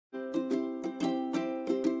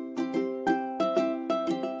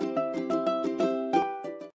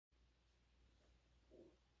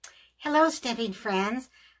Hello, stamping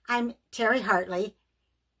friends. I'm Terry Hartley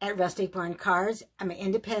at Rustic Barn Cards. I'm an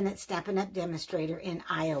independent Stampin' Up! Demonstrator in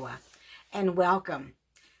Iowa, and welcome.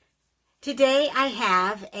 Today I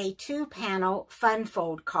have a 2-panel fun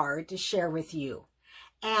fold card to share with you.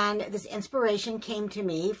 And this inspiration came to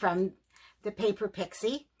me from the Paper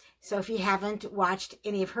Pixie. So if you haven't watched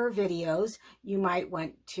any of her videos, you might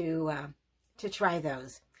want to try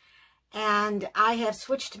those. And I have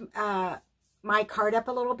switched my card up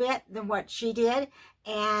a little bit than what she did,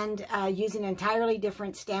 and using an entirely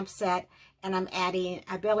different stamp set, and I'm adding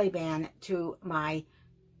a belly band to my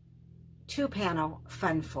 2-panel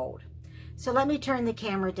fun fold. So let me turn the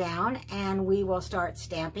camera down and we will start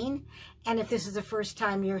stamping. And if this is the first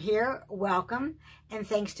time you're here, welcome, and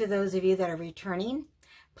thanks to those of you that are returning.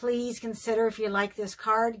 Please consider, if you like this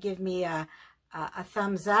card, give me a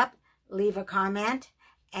thumbs up, leave a comment,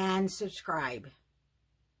 and subscribe.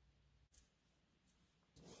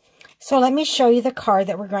 So let me show you the card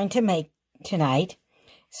that we're going to make tonight.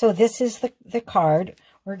 So this is the card.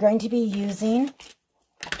 We're going to be using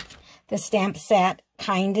the stamp set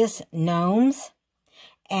Kindest Gnomes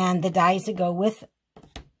and the dies that go with,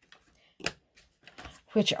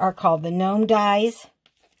 which are called the gnome dies.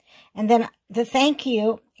 And then the thank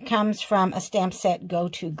you comes from a stamp set Go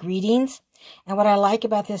To Greetings. And what I like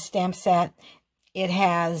about this stamp set, it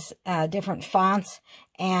has different fonts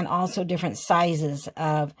and also different sizes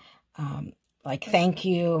of like thank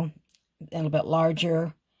you, a little bit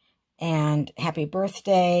larger, and happy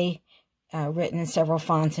birthday, written in several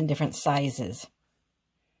fonts and different sizes.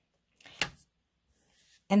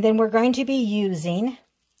 And then we're going to be using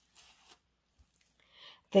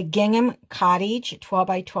the Gingham Cottage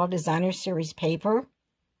 12x12 Designer Series paper.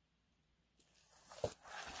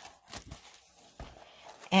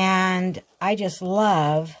 And I just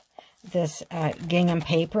love this gingham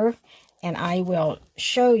paper, and I will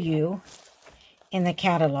show you in the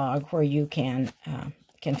catalog where you can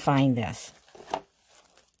find this.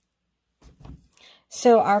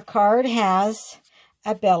 So our card has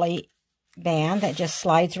a belly band that just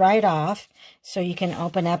slides right off, so you can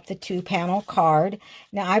open up the 2-panel card.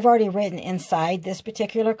 Now I've already written inside this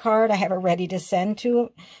particular card. I have it ready to send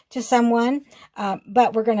to someone,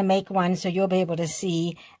 but we're going to make one so you'll be able to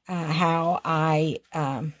see how I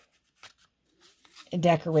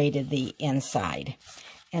decorated the inside.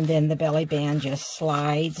 And then the belly band just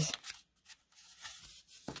slides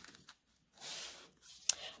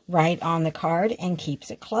right on the card and keeps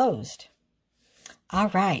it closed. All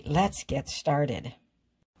right, let's get started.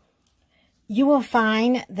 You will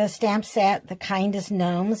find the stamp set, the Kindest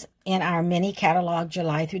Gnomes, in our mini catalog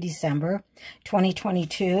July through December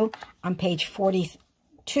 2022 on page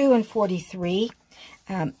 42 and 43.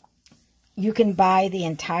 You can buy the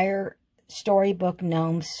entire Storybook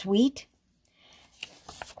Gnome suite,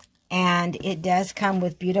 and it does come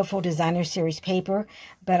with beautiful Designer Series paper,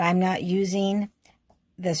 but I'm not using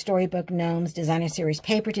the Storybook Gnomes Designer Series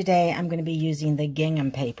paper today. I'm going to be using the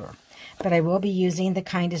gingham paper, but I will be using the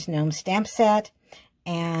Kindest Gnome stamp set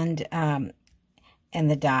and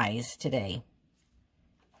the dies today.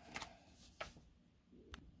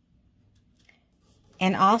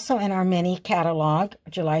 And also in our mini catalog,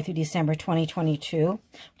 July through December 2022,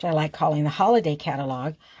 which I like calling the holiday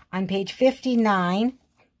catalog, on page 59,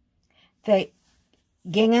 the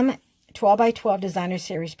gingham 12x12 Designer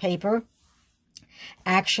Series paper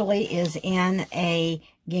actually is in a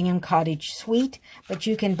Gingham Cottage suite, but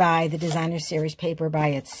you can buy the Designer Series paper by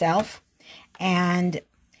itself. And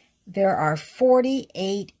there are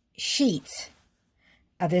 48 sheets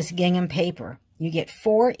of this gingham paper. You get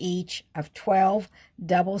 4 each of 12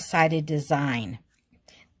 double-sided design.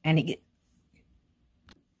 And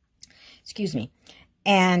excuse me.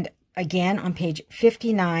 And again, on page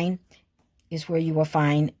 59 is where you will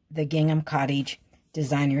find the Gingham Cottage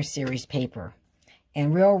Designer Series paper.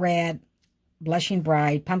 And Real Red, Blushing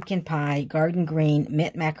Bride, Pumpkin Pie, Garden Green,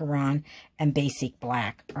 Mint Macaron, and Basic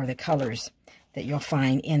Black are the colors that you'll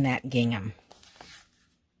find in that gingham.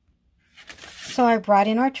 So I brought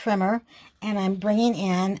in our trimmer, and I'm bringing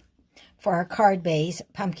in, for our card base,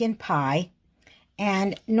 Pumpkin Pie.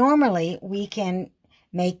 And normally we can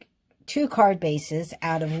make 2 card bases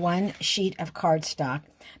out of 1 sheet of cardstock,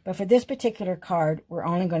 but for this particular card, we're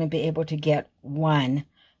only going to be able to get 1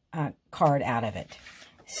 card out of it.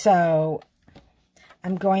 So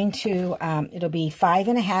I'm going to, it'll be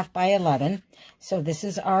 5.5 by 11. So this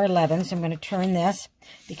is our 11. So I'm going to turn this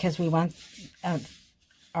because we want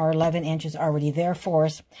our 11 inches already there for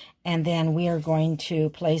us. And then we are going to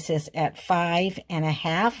place this at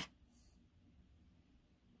 5.5.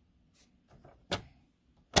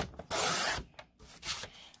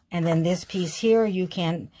 And then this piece here, you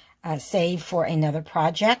can save for another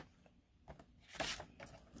project.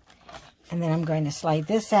 And then I'm going to slide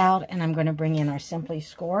this out, and I'm going to bring in our Simply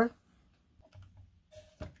Score.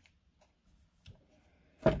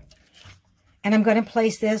 And I'm going to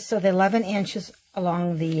place this so the 11 inches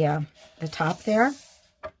along the top there.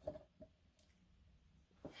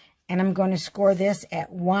 And I'm going to score this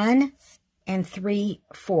at 1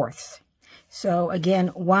 3/4. So again,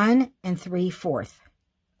 1 3/4.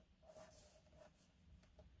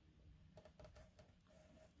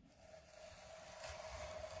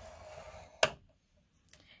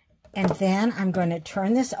 And then I'm going to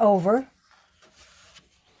turn this over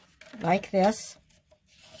like this.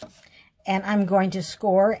 And I'm going to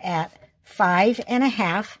score at 5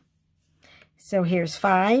 1/2. So here's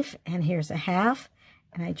 5 and here's 1/2.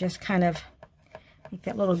 And I just kind of make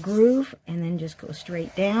that little groove and then just go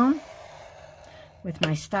straight down with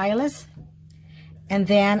my stylus. And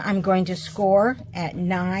then I'm going to score at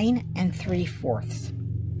 9 3/4.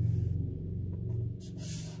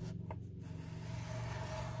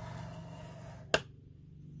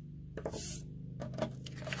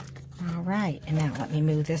 All right, and now let me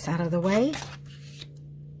move this out of the way.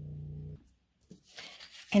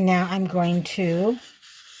 And now I'm going to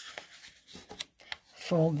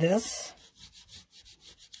fold this.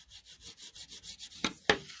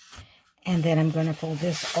 And then I'm going to fold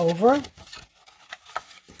this over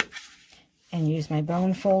and use my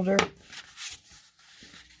bone folder.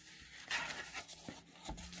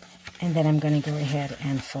 And then I'm going to go ahead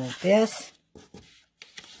and fold this.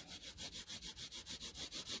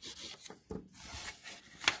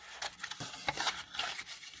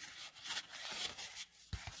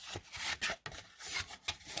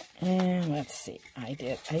 And let's see, I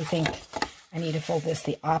think I need to fold this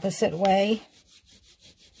the opposite way.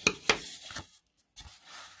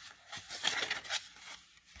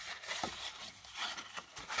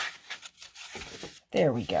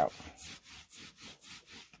 There we go.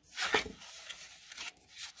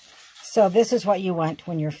 So this is what you want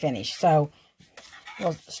when you're finished. So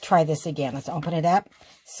let's try this again. Let's open it up.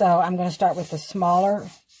 So I'm going to start with the smaller.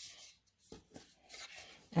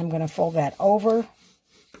 I'm going to fold that over.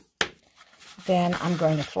 Then I'm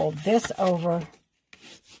going to fold this over.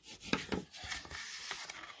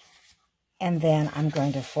 And then I'm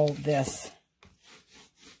going to fold this.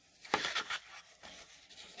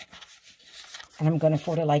 And I'm going to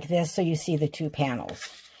fold it like this so you see the two panels.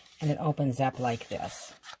 And it opens up like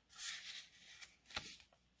this.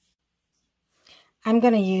 I'm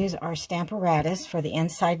going to use our Stampin'Up for the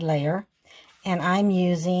inside layer. And I'm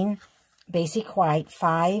using Basic White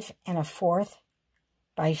 5 1/4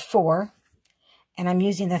 by 4. And I'm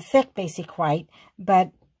using the thick Basic White,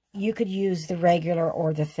 but you could use the regular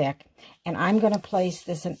or the thick. And I'm going to place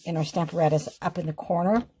this in our Stampin'Up up in the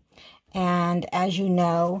corner. And as you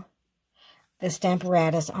know, the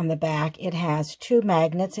Stampin'Up on the back, it has 2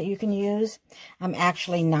 magnets that you can use. I'm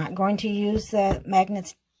actually not going to use the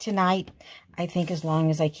magnets tonight. I think as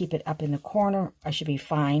long as I keep it up in the corner, I should be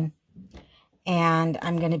fine. And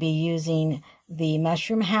I'm going to be using the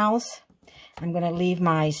Mushroom House. I'm going to leave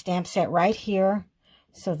my stamp set right here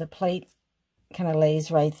so the plate kind of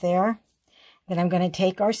lays right there. Then I'm going to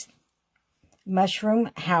take our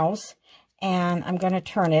Mushroom House and I'm going to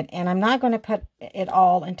turn it. And I'm not going to put it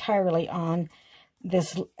all entirely on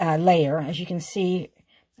this layer. As you can see,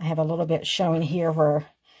 I have a little bit showing here where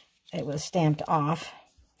it was stamped off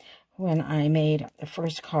when I made the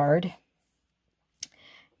first card.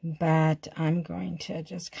 But I'm going to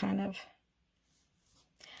just kind of,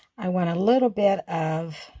 I want a little bit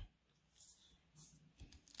of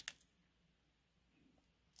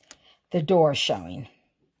the door showing.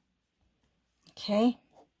 Okay.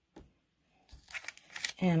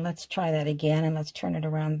 And let's try that again, and let's turn it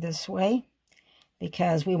around this way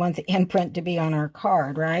because we want the imprint to be on our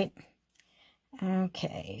card, right?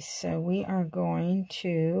 Okay, so we are going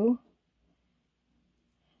to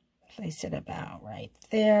place it about right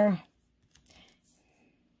there.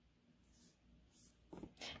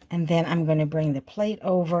 And then I'm going to bring the plate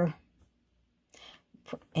over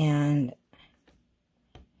and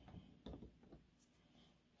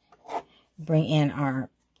bring in our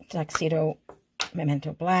Tuxedo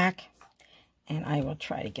Memento Black. And I will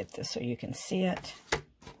try to get this so you can see it.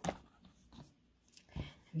 I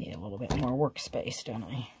need a little bit more workspace, don't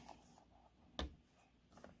I?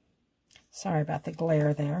 Sorry about the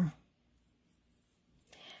glare there.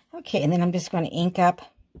 Okay, and then I'm just going to ink up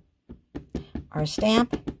our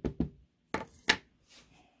stamp.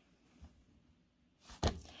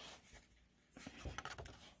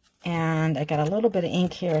 And I got a little bit of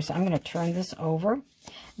ink here, so I'm going to turn this over. I'm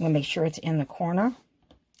going to make sure it's in the corner.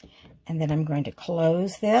 And then I'm going to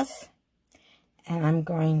close this, and I'm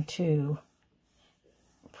going to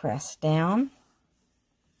press down.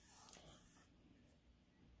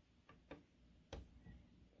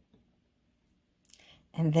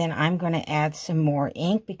 And then I'm going to add some more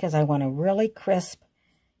ink because I want a really crisp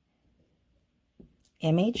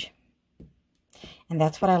image. And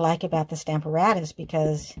that's what I like about the Stamparatus,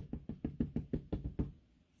 because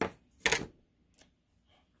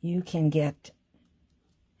you can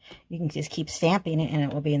just keep stamping it and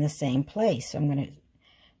it will be in the same place. So I'm going to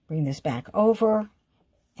bring this back over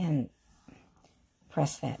and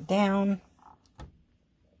press that down.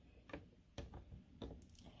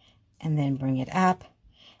 And then bring it up.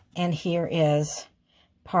 And here is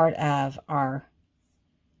part of our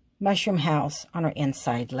mushroom house on our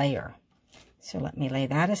inside layer. So let me lay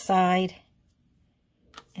that aside.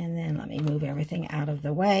 And then let me move everything out of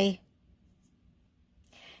the way.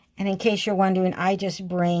 And in case you're wondering, I just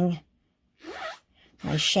bring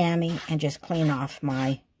my chamois and just clean off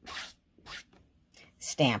my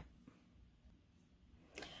stamp.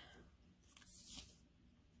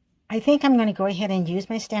 I think I'm going to go ahead and use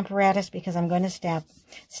my Stamparatus because I'm going to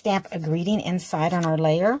stamp a greeting inside on our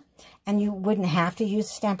layer. And you wouldn't have to use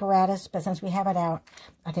Stamparatus, but since we have it out,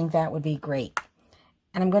 I think that would be great.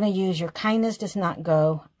 And I'm going to use Your Kindness Does Not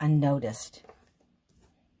Go Unnoticed.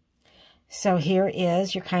 So here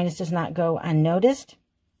is Your Kindness Does Not Go Unnoticed.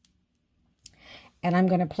 And I'm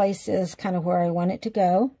going to place this kind of where I want it to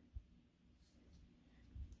go.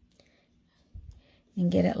 And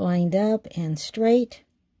get it lined up and straight.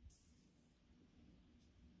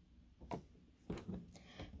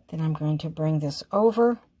 Then I'm going to bring this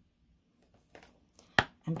over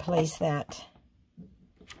and place that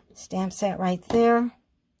stamp set right there.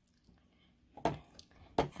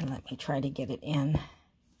 And let me try to get it in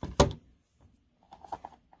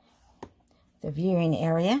the viewing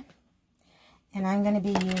area. And I'm going to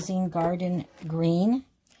be using Garden Green.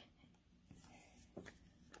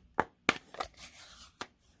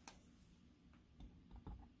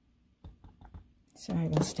 So I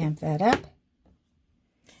will stamp that up.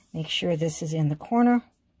 Make sure this is in the corner.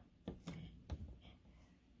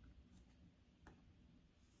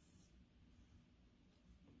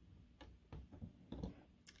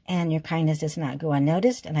 And Your Kindness Does Not Go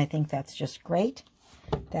Unnoticed, and I think that's just great.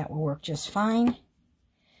 That will work just fine.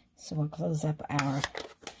 So we'll close up our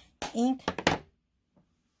ink.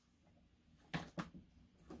 I'm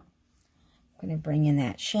going to bring in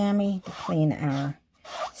that chamois to clean our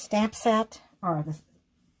stamp set, or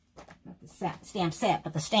not the stamp set,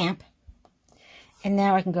 but the stamp. And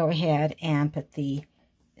now I can go ahead and put the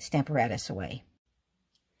Stamparatus away.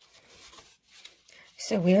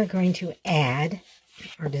 So we are going to add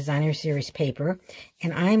our Designer Series paper,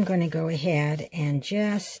 and I'm going to go ahead and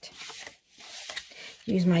just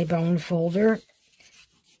use my bone folder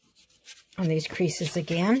on these creases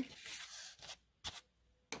again.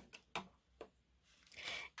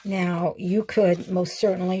 Now you could most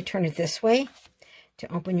certainly turn it this way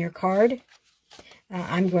to open your card.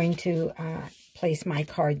 I'm going to place my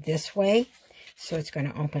card this way, so it's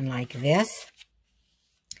going to open like this.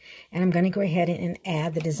 And I'm going to go ahead and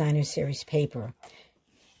add the Designer Series paper.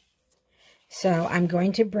 So I'm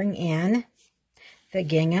going to bring in the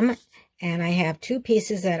gingham, and I have two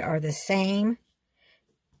pieces that are the same.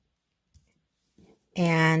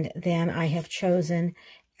 And then I have chosen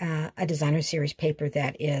a Designer Series paper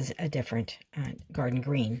that is a different garden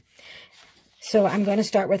green. So I'm going to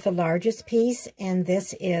start with the largest piece, and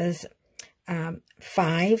this is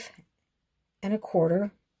 5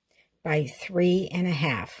 1/4 by 3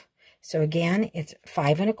 1/2. So again, it's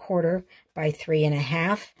 5 1/4 by 3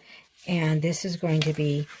 1/2, and this is going to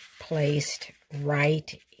be placed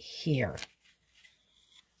right here.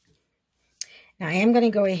 Now I am going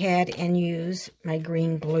to go ahead and use my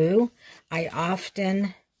green glue. I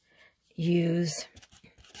often use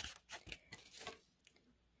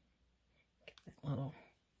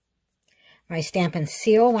my Stampin'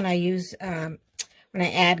 Seal when I use when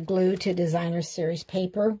I add glue to Designer Series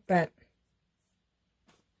paper, but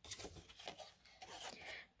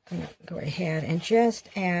I'm going to go ahead and just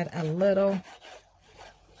add a little,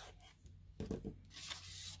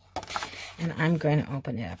 and I'm going to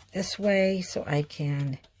open it up this way so I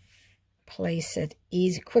can place it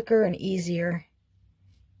quicker and easier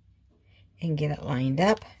and get it lined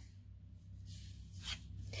up.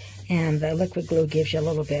 And the liquid glue gives you a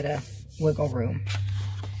little bit of wiggle room.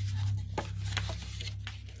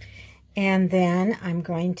 And then I'm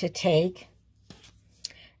going to take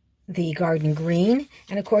the garden green,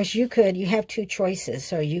 and of course you have two choices,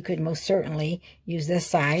 so you could most certainly use this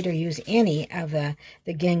side or use any of the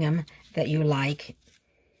gingham that you like.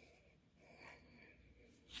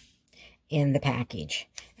 in the package.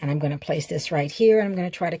 And I'm going to place this right here, and I'm going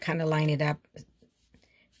to try to kind of line it up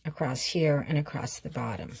across here and across the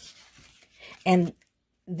bottom. And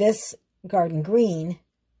this garden green,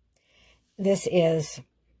 this is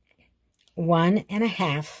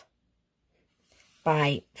 1.5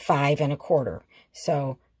 by 5 1/4.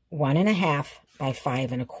 So 1.5 by 5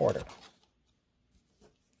 1/4.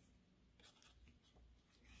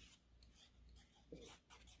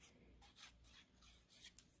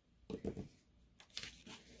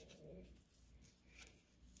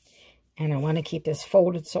 And I want to keep this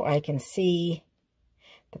folded so I can see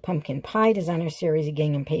the Pumpkin Pie Designer Series of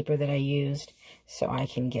gingham paper that I used, so I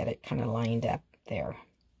can get it kind of lined up there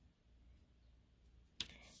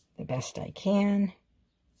the best I can.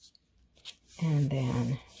 And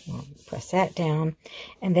then we'll press that down.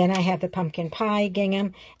 And then I have the Pumpkin Pie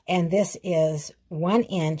gingham, and this is 1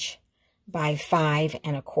 inch by 5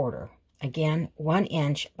 1/4. Again, 1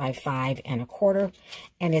 inch by 5 1/4,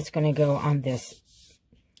 and it's going to go on this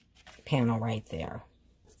panel right there.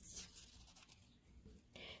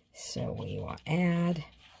 So we will add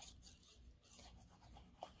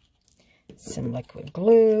some liquid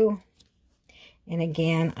glue. And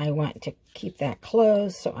again, I want to keep that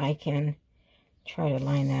closed so I can try to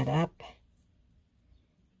line that up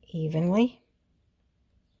evenly.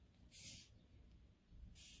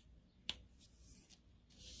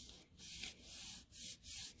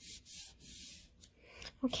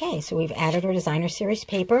 Okay, so we've added our Designer Series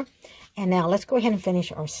paper. And now let's go ahead and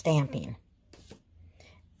finish our stamping.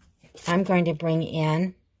 I'm going to bring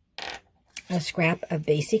in a scrap of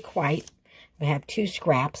basic white. I have 2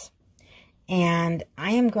 scraps. And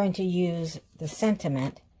I am going to use the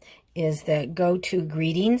sentiment is the go-to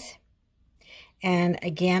greetings. And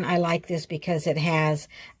again, I like this because it has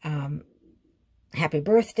happy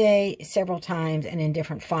birthday several times and in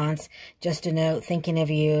different fonts. Just a note, thinking of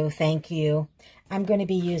you, thank you. I'm going to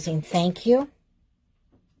be using thank you.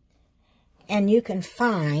 And you can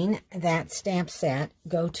find that stamp set,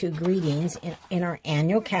 Go-To Greetings, in our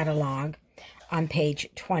annual catalog on page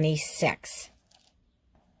 26.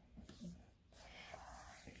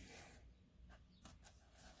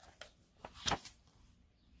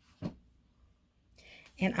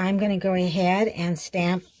 And I'm going to go ahead and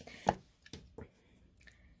stamp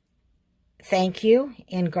thank you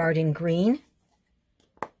in garden green.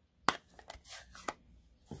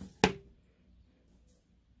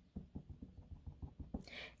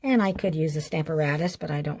 And I could use the Stamparatus, but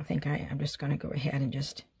I don't think I'm just going to go ahead and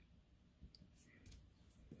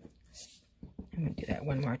I'm going to do that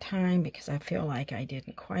one more time because I feel like I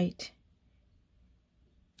didn't quite.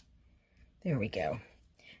 There we go.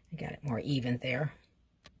 I got it more even there.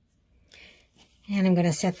 And I'm going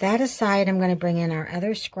to set that aside. I'm going to bring in our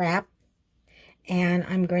other scrap. And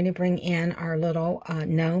I'm going to bring in our little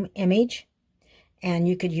gnome image. And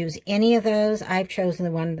you could use any of those. I've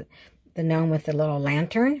chosen the gnome with the little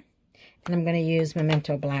lantern. And I'm going to use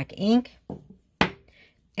Memento Black ink.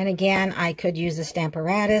 And again, I could use the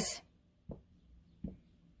Stamparatus.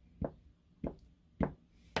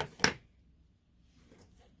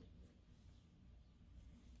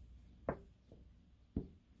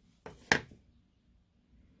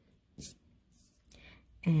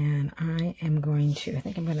 And I am going to, I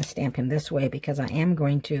think I'm going to stamp him this way because I am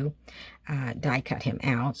going to die cut him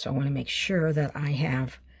out. So I want to make sure that I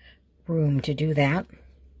have room to do that.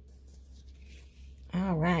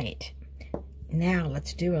 All right. Now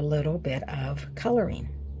let's do a little bit of coloring.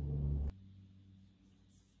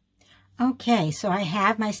 Okay, so I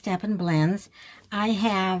have my Stampin' Blends. I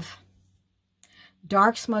have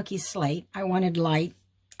dark smoky slate. I wanted light.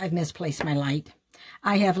 I've misplaced my light.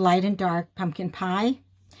 I have light and dark pumpkin pie.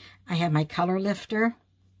 I have my color lifter.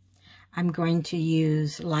 I'm going to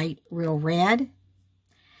use light real red.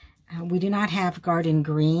 We do not have garden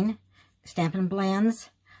green Stampin'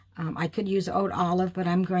 Blends. I could use oat olive, but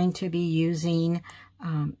I'm going to be using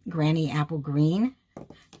Granny Apple Green,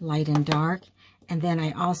 light and dark. And then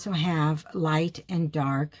I also have light and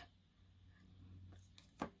dark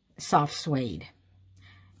soft suede.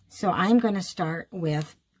 So I'm going to start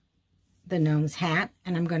with the gnome's hat,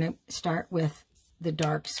 and I'm going to start with the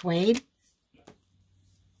dark suede.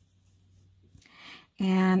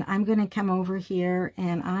 And I'm going to come over here,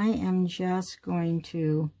 and I am just going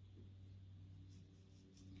to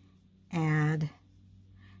add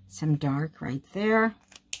some dark right there.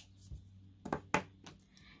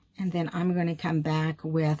 And then I'm going to come back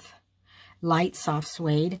with light soft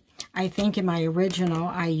suede. I think in my original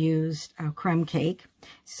I used crumb cake.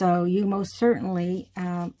 So you most certainly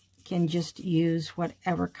can just use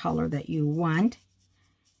whatever color that you want.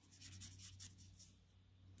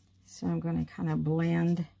 So I'm going to kind of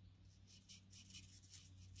blend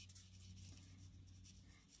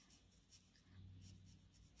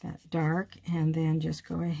that dark, and then just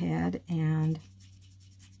go ahead and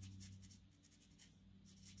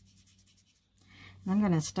I'm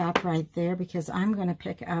going to stop right there because I'm going to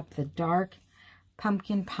pick up the dark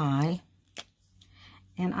pumpkin pie,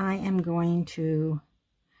 and I am going to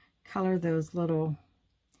color those little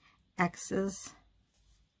X's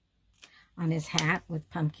on his hat with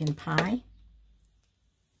pumpkin pie.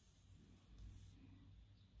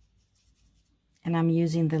 And I'm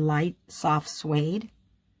using the light soft suede.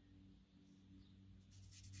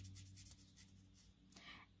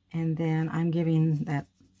 And then I'm giving that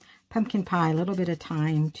pumpkin pie a little bit of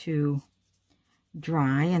time to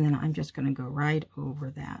dry, and then I'm just going to go right over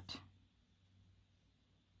that.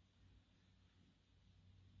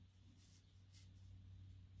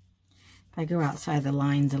 If I go outside the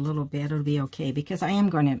lines a little bit, it'll be okay, because I am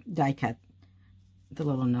going to die cut the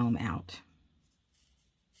little gnome out.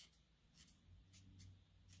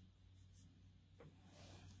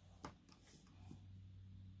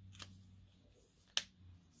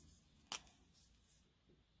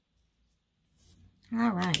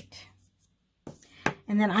 All right.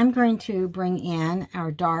 And then I'm going to bring in our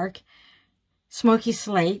dark smoky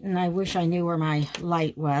slate, and I wish I knew where my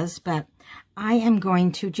light was, but I am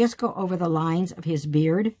going to just go over the lines of his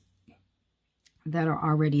beard that are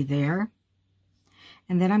already there.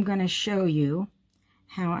 And then I'm going to show you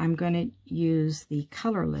how I'm going to use the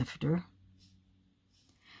color lifter.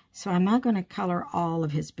 So I'm not going to color all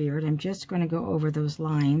of his beard. I'm just going to go over those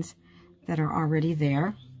lines that are already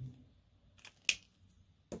there.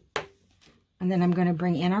 And then I'm going to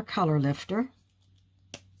bring in our color lifter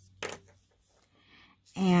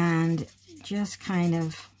and just kind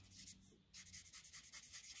of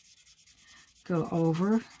go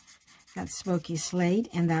over that smoky slate,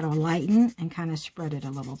 and that'll lighten and kind of spread it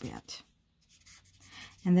a little bit.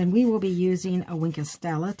 And then we will be using a Wink of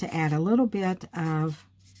Stella to add a little bit of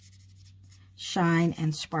shine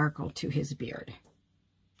and sparkle to his beard.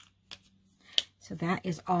 So that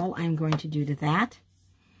is all I'm going to do to that.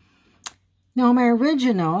 Now, my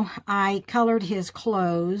original, I colored his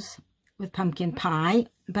clothes with pumpkin pie,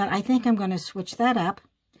 but I think I'm going to switch that up,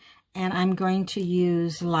 and I'm going to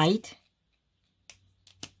use light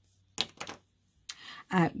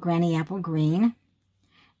Granny Apple Green.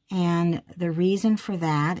 And the reason for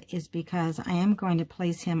that is because I am going to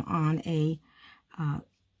place him on a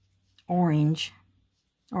orange,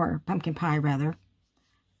 or pumpkin pie rather,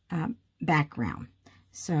 background.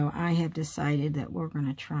 So I have decided that we're going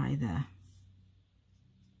to try the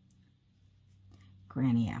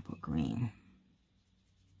Granny Apple Green.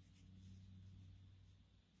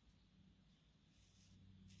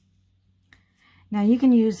 Now you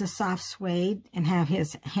can use the soft suede and have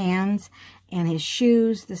his hands and his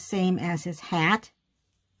shoes the same as his hat.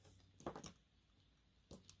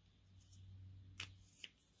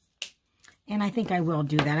 And I think I will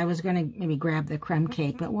do that. I was going to maybe grab the crumb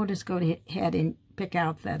cake, but we'll just go ahead and pick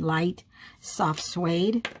out that light soft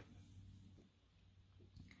suede.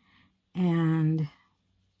 And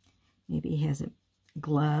maybe he has a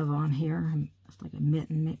glove on here, it's like a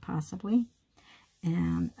mitten possibly.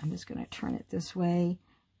 And I'm just going to turn it this way,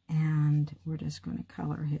 and we're just going to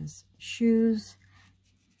color his shoes.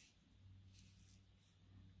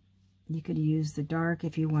 You could use the dark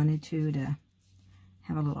if you wanted to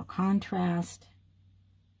have a little contrast.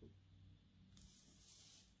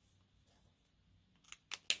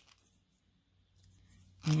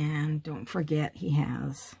 And don't forget, he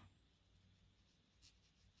has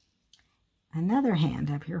another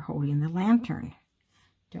hand up here holding the lantern.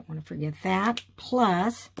 Don't want to forget that.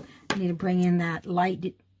 Plus, I need to bring in that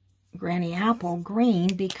light Granny Apple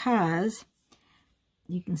Green, because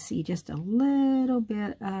you can see just a little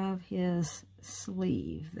bit of his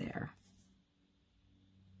sleeve there.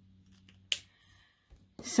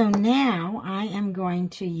 So now I am going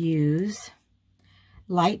to use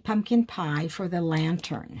light pumpkin pie for the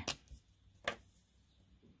lantern.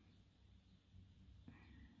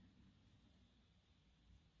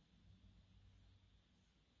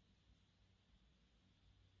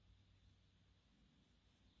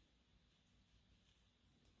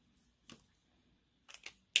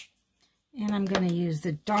 And I'm going to use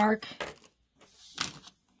the dark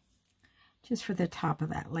just for the top of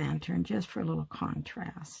that lantern, just for a little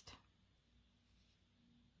contrast.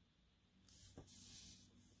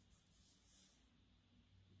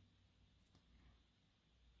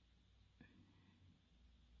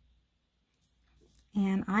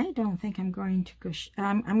 And I don't think I'm going to go,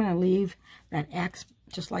 I'm going to leave that X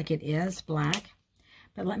just like it is, black.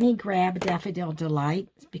 But let me grab Daffodil Delight,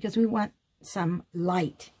 because we want some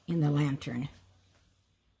light in the lantern.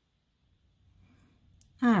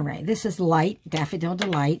 All right, this is Light, Daffodil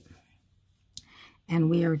Delight. And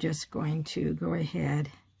we are just going to go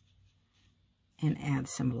ahead and add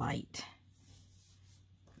some light.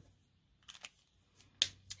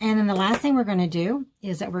 And then the last thing we're going to do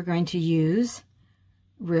is that we're going to use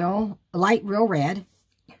Real Red,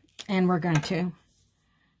 and we're going to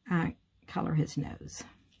color his nose.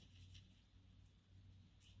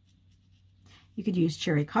 You could use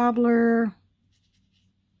Cherry Cobbler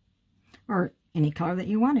or any color that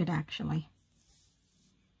you wanted, actually.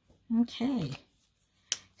 Okay,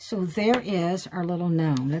 so there is our little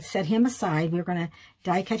gnome. Let's set him aside. We're going to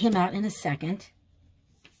die cut him out in a second.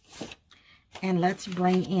 And let's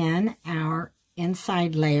bring in our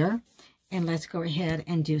inside layer, and let's go ahead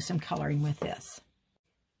and do some coloring with this.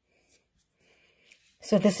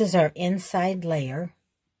 So this is our inside layer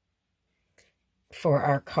for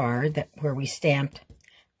our card where we stamped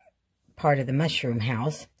part of the mushroom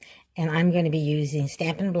house. And I'm going to be using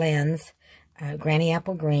Stampin' Blends, Granny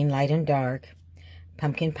Apple Green, Light and Dark,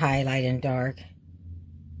 Pumpkin Pie, Light and Dark,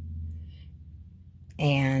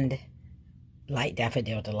 and Light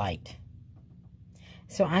Daffodil Delight.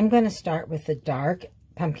 So I'm going to start with the dark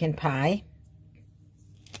Pumpkin Pie.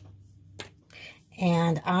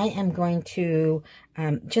 And I am going to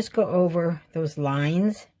just go over those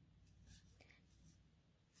lines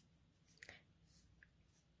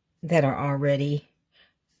that are already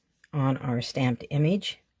on our stamped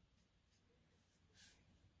image.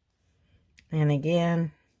 And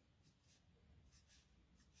again,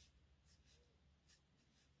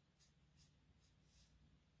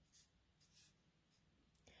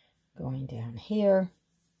 going down here,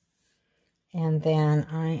 and then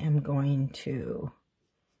I am going to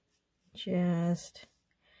just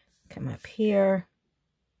come up here,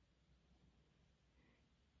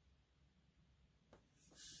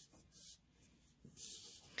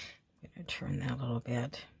 I'm going to turn that a little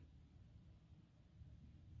bit.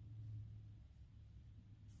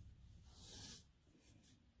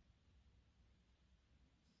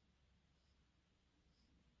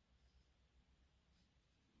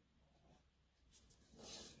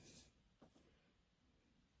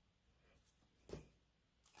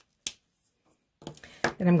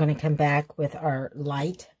 Then I'm going to come back with our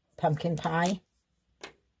light pumpkin pie.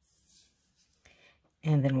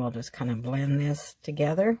 And then we'll just kind of blend this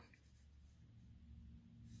together.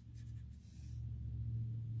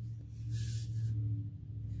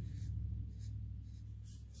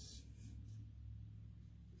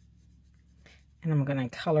 And I'm going to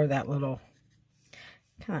color that little,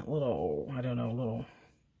 I don't know, little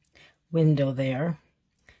window there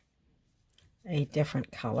a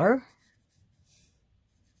different color.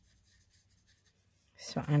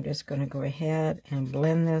 So I'm just going to go ahead and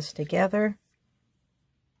blend this together.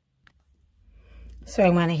 So I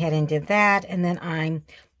went ahead and did that, and then I'm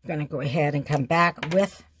going to go ahead and come back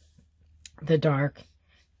with the dark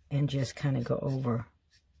and just kind of go over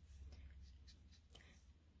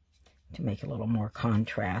to make a little more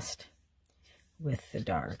contrast with the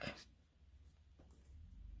dark.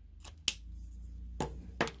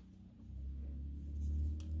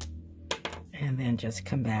 And then just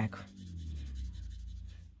come back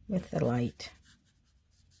with the light.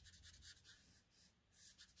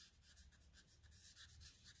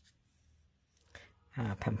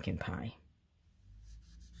 Pumpkin pie.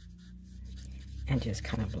 And just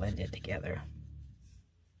kind of blend it together.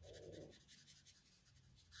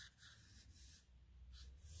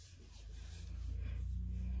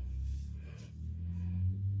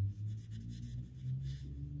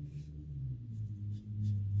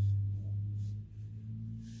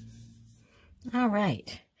 All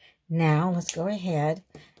right. Now let's go ahead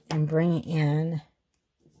and bring in,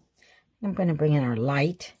 I'm going to bring in our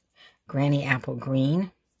light Granny Apple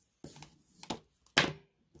Green.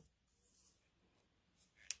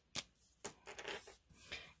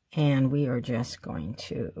 And we are just going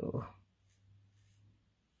to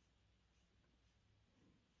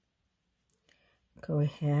go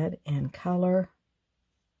ahead and color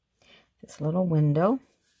this little window.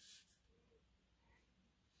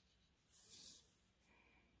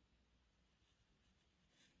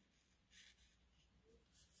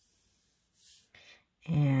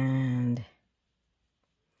 And I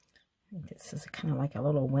think this is kind of like a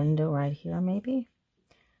little window right here, maybe.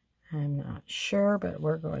 I'm not sure, but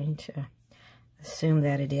we're going to assume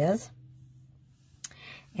that it is.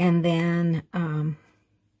 And then I'm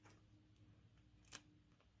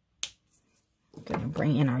going to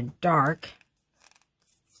bring in our dark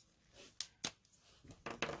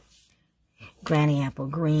Granny Apple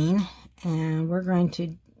Green, and we're going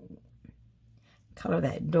to color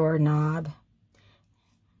that doorknob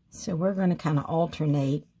So we're going to kind of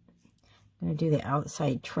alternate. I'm going to do the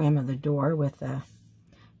outside trim of the door with the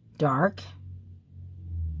dark.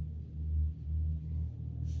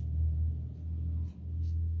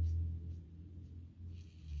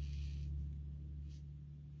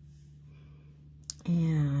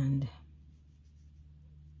 And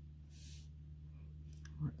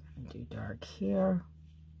we're going to do dark here.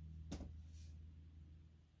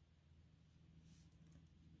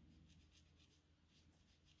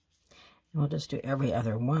 And we'll just do every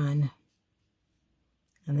other one.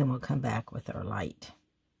 And then we'll come back with our light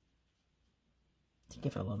to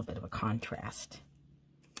give it a little bit of a contrast.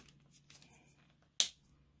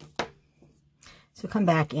 So come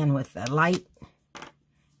back in with the light.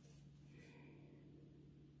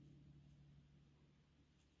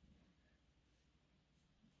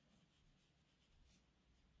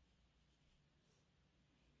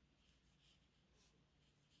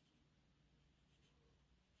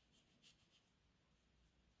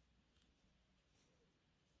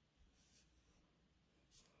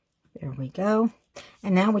 There we go.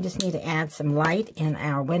 And now we just need to add some light in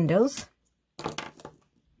our windows.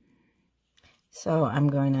 So I'm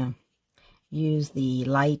going to use the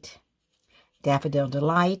light Daffodil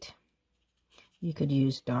Delight. You could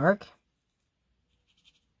use dark.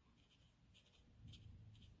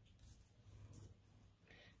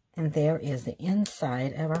 And there is the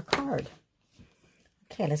inside of our card.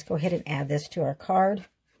 Okay, let's go ahead and add this to our card.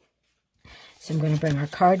 So I'm going to bring our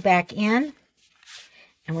card back in.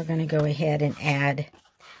 And we're going to go ahead and add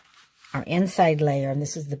our inside layer. And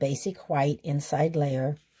this is the basic white inside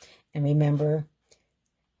layer. And remember,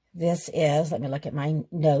 this is, let me look at my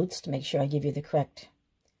notes to make sure I give you the correct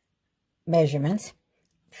measurements,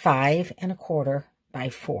 5 1/4 by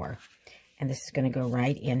 4. And this is going to go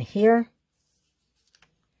right in here.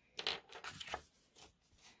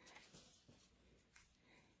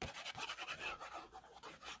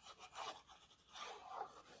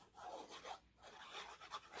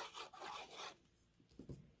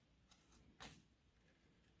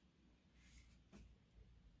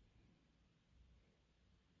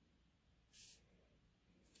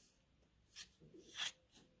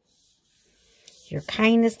 Your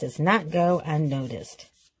kindness does not go unnoticed.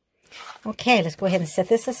 Okay, let's go ahead and set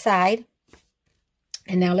this aside.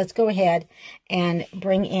 And now let's go ahead and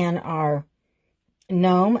bring in our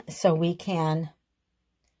gnome so we can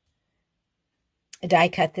die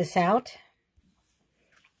cut this out.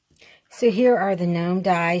 So here are the gnome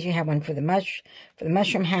dies. You have one for the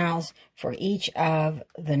mushroom house, for each of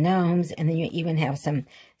the gnomes, and then you even have some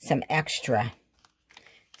extra.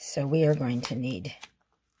 So we are going to need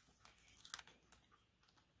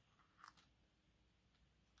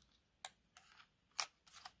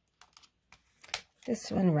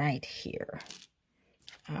this one right here.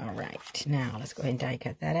 All right, now let's go ahead and die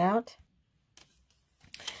cut that out.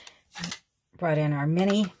 Brought in our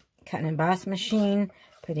mini cut and emboss machine,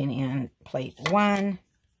 putting in plate 1,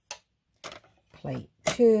 plate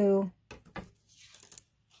 2,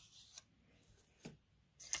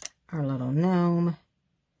 our little gnome.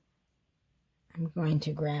 I'm going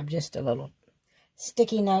to grab just a little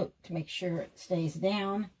sticky note to make sure it stays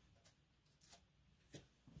down.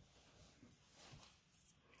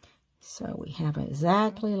 So we have it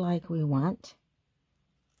exactly like we want.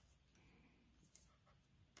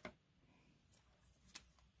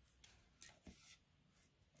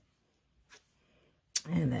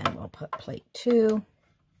 And then we'll put plate 2.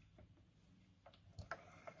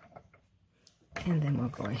 And then we'll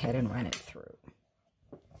go ahead and run it through.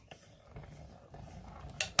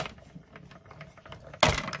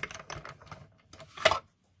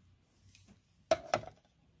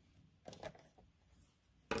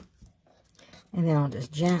 And then I'll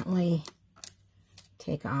just gently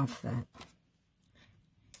take off the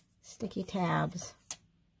sticky tabs.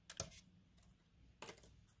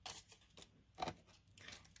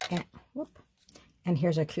 And, whoop, and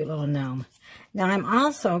here's our cute little gnome. Now I'm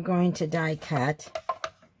also going to die cut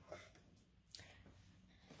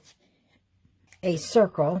a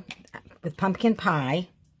circle with pumpkin pie.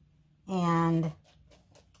 And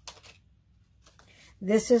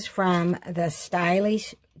this is from the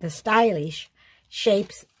Stylish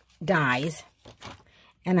Shapes dies,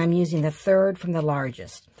 and I'm using the 3rd from the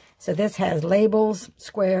largest. So this has labels,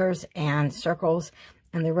 squares, and circles,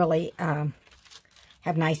 and they really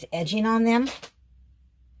have nice edging on them.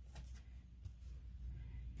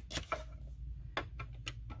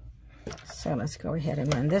 So let's go ahead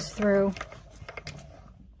and run this through.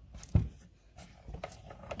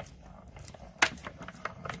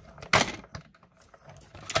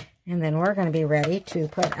 And then we're going to be ready to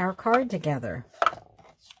put our card together.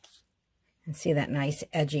 And see that nice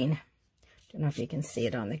edging. Don't know if you can see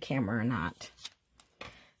it on the camera or not.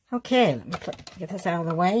 Okay, let me get this out of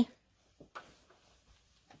the way.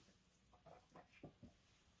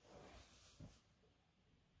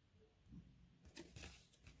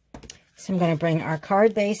 So I'm going to bring our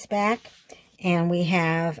card base back, and we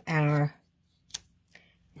have our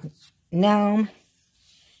gnome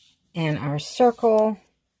and our circle.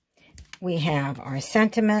 We have our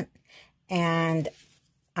sentiment, and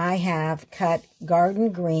I have cut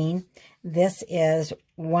garden green. This is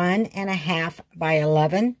 1.5 by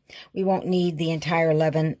 11. We won't need the entire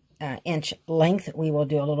 11 inch length. We will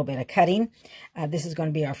do a little bit of cutting. This is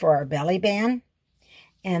going to be for our belly band.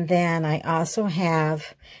 And then I also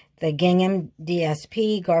have the gingham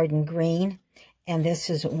DSP garden green, and this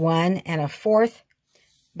is 1.25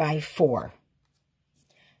 by 4.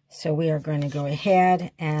 So we are going to go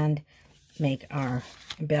ahead and make our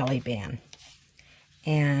belly band.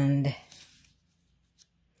 And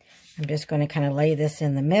I'm just going to kind of lay this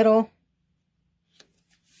in the middle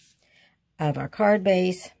of our card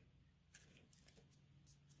base.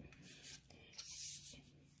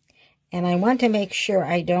 And I want to make sure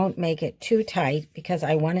I don't make it too tight because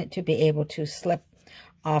I want it to be able to slip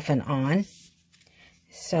off and on.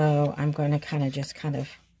 So I'm going to kind of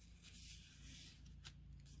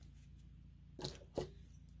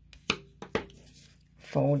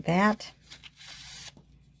fold that.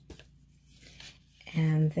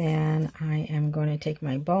 And then I am going to take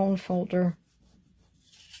my bone folder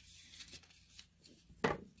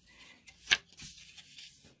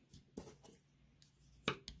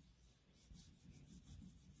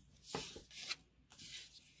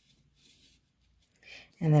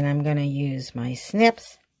and then I'm going to use my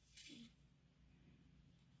snips.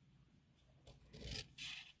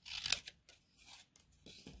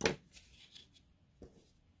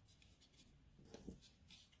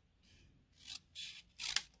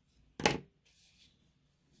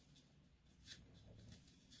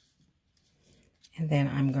 And then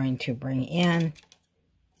I'm going to bring in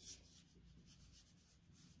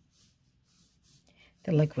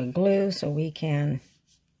the liquid glue so we can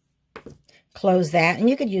close that. And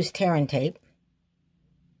you could use tear and tape.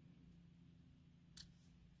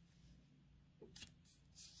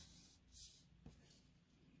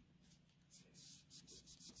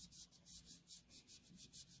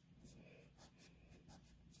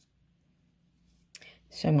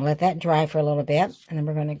 So I'm going to let that dry for a little bit, and then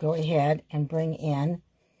we're going to go ahead and bring in,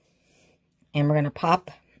 and we're going to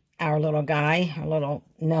pop our little guy, our little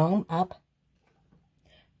gnome up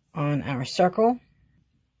on our circle.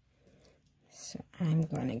 So I'm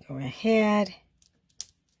going to go ahead,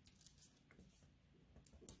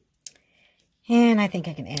 and I think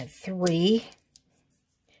I can add 3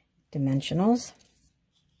 dimensionals.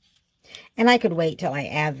 And I could wait till I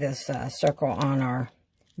add this circle on our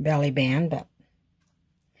belly band, but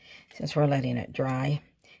since we're letting it dry.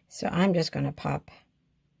 So I'm just going to pop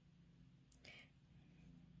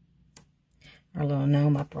our little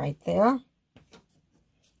gnome up right there.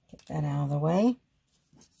 Get that out of the way.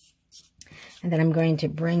 And then I'm going to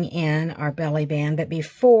bring in our belly band. But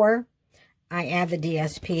before I add the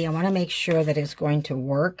DSP, I want to make sure that it's going to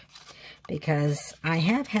work, because I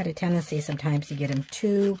have had a tendency sometimes to get them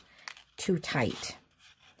too tight.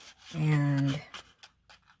 And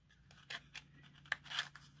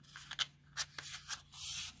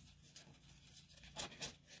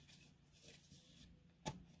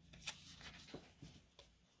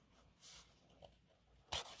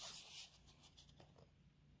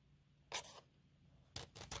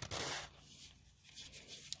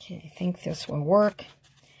I think this will work,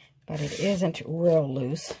 but it isn't real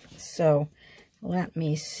loose. So let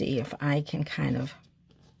me see if I can kind of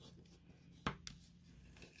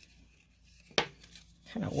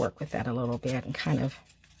work with that a little bit and kind of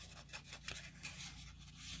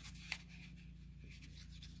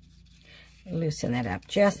loosen that up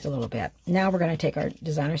just a little bit. Now we're going to take our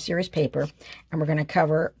Designer Series paper and we're going to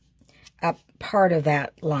cover up part of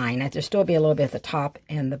that line. There'll still be a little bit at the top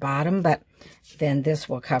and the bottom, but then this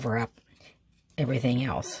will cover up everything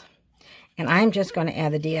else. And I'm just going to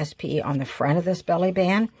add the DSP on the front of this belly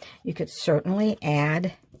band. You could certainly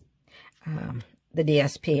add the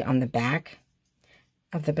DSP on the back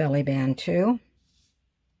of the belly band too.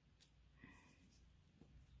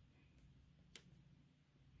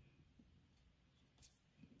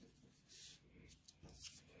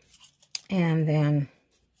 And then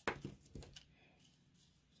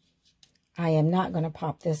I am not going to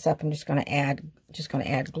pop this up. I'm just going to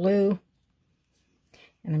add glue.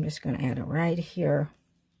 And I'm just going to add it right here.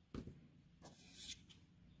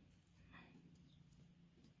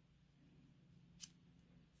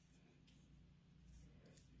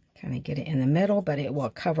 to get it in the middle, but it will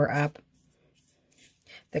cover up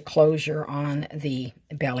the closure on the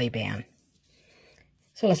belly band.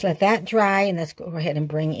 So let's let that dry, and let's go ahead and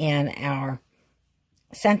bring in our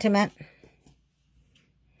sentiment.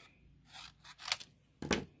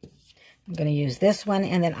 I'm going to use this one,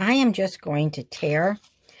 and then I am just going to tear,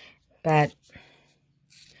 but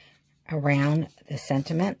around the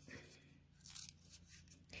sentiment.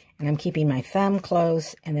 And I'm keeping my thumb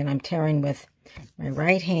close, and then I'm tearing with my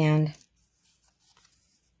right hand.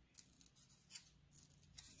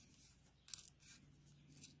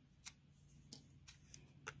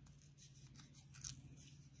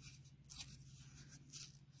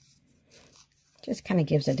 Just kind of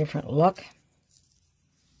gives a different look.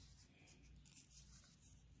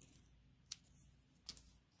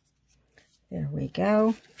 There we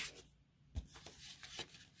go.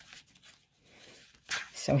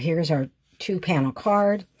 So here's our 2-panel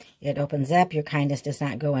card. It opens up. Your kindness does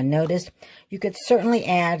not go unnoticed. You could certainly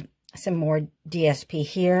add some more DSP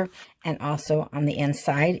here and also on the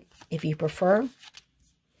inside if you prefer.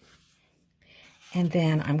 And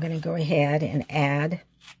then I'm going to go ahead and add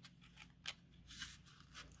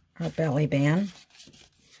our belly band.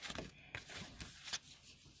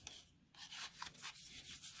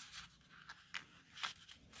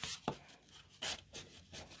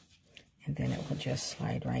 And then it will just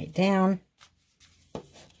slide right down.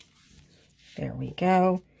 There we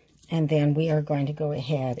go. And then we are going to go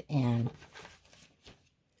ahead and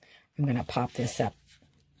I'm going to pop this up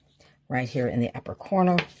right here in the upper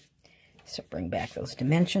corner. So bring back those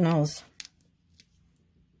dimensionals.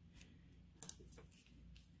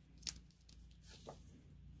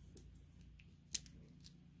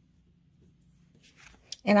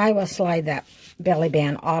 And I will slide that belly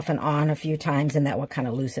band off and on a few times, and that will kind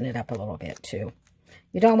of loosen it up a little bit too.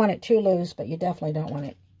 You don't want it too loose, but you definitely don't want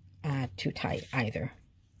it too tight either.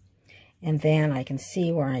 And then I can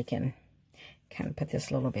see where I can kind of put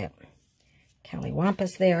this little bit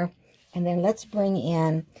callywampas there. And then let's bring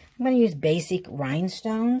in, I'm going to use basic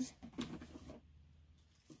rhinestones.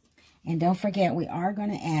 And don't forget, we are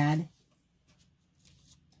going to add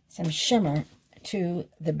some shimmer to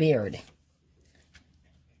the beard.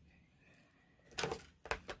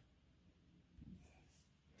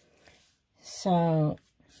 So,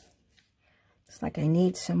 looks like I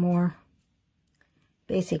need some more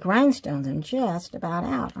basic rhinestones. I'm just about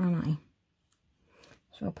out, aren't I?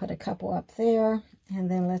 So we'll put a couple up there,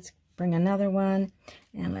 and then let's bring another one,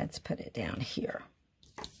 and let's put it down here.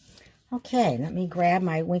 Okay, let me grab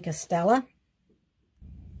my Stella.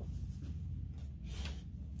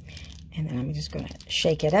 And then I'm just going to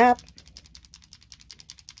shake it up.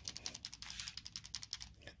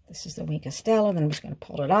 This is the Stella, then I'm just going to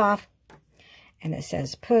pull it off. And it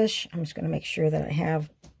says push. I'm just going to make sure that I have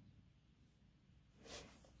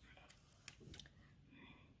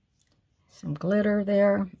some glitter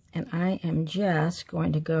there. And I am just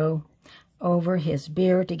going to go over his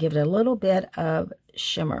beard to give it a little bit of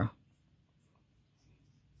shimmer.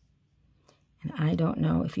 And I don't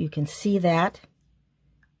know if you can see that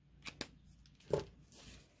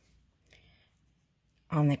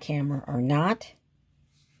on the camera or not.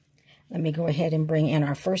 Let me go ahead and bring in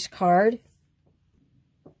our first card.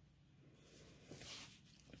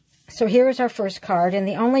 So here is our first card, and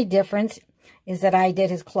the only difference is that I did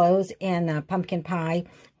his clothes in pumpkin pie,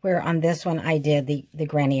 where on this one I did the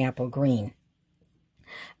granny apple green.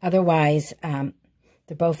 Otherwise,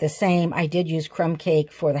 they're both the same. I did use crumb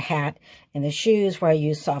cake for the hat and the shoes, where I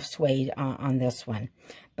used soft suede on this one.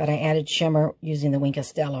 But I added shimmer using the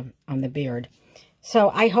Stella on the beard.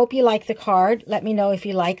 So I hope you like the card. Let me know if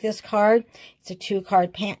you like this card. It's a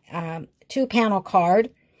 2-panel card.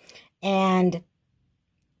 And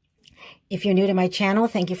if you're new to my channel,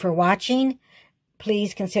 thank you for watching.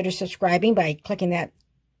 Please consider subscribing by clicking that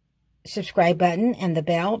subscribe button and the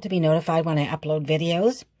bell to be notified when I upload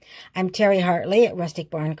videos. I'm Terry Hartley at Rustic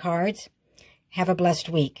Barn Cards. Have a blessed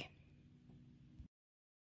week.